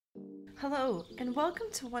Hello, and welcome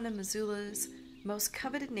to one of Missoula's most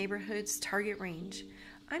coveted neighborhoods, Target Range.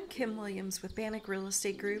 I'm Kim Williams with Bannack Real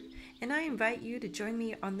Estate Group, and I invite you to join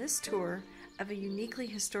me on this tour of a uniquely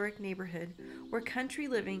historic neighborhood where country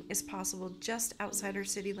living is possible just outside our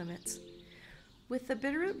city limits. With the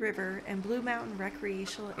Bitterroot River and Blue Mountain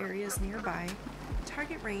recreational areas nearby,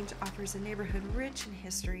 Target Range offers a neighborhood rich in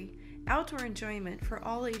history, outdoor enjoyment for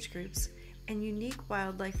all age groups, and unique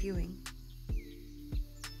wildlife viewing.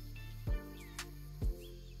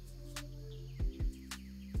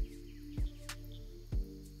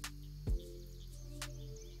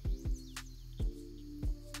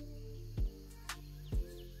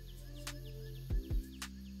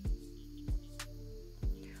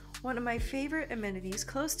 One of my favorite amenities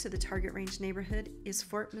close to the Target Range neighborhood is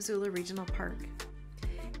Fort Missoula Regional Park.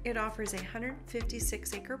 It offers a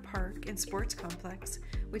 156-acre park and sports complex,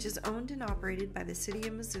 which is owned and operated by the City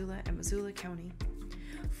of Missoula and Missoula County.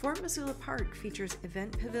 Fort Missoula Park features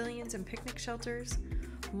event pavilions and picnic shelters,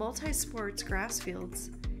 multi-sports grass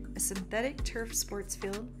fields, a synthetic turf sports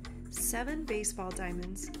field, 7 baseball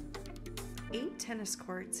diamonds, 8 tennis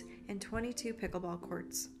courts, and 22 pickleball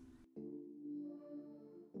courts.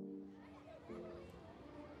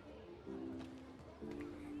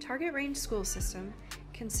 Target Range School System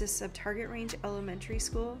consists of Target Range Elementary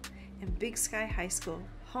School and Big Sky High School,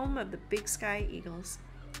 home of the Big Sky Eagles.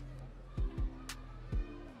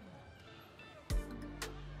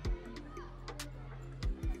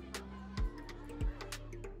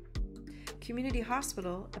 Community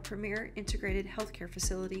Hospital, a premier integrated healthcare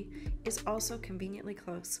facility, is also conveniently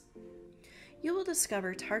close. You will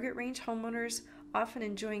discover Target Range homeowners often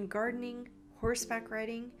enjoying gardening, horseback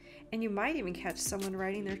riding, and you might even catch someone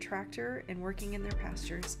riding their tractor and working in their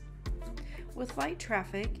pastures. With light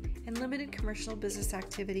traffic and limited commercial business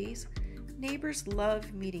activities, neighbors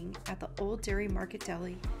love meeting at the Old Dairy Market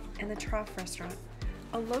Deli and the Trough Restaurant,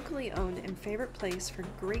 a locally owned and favorite place for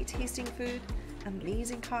great tasting food,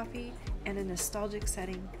 amazing coffee, and a nostalgic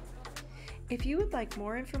setting. If you would like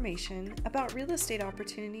more information about real estate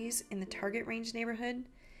opportunities in the Target Range neighborhood,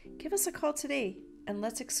 give us a call today and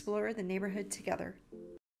let's explore the neighborhood together.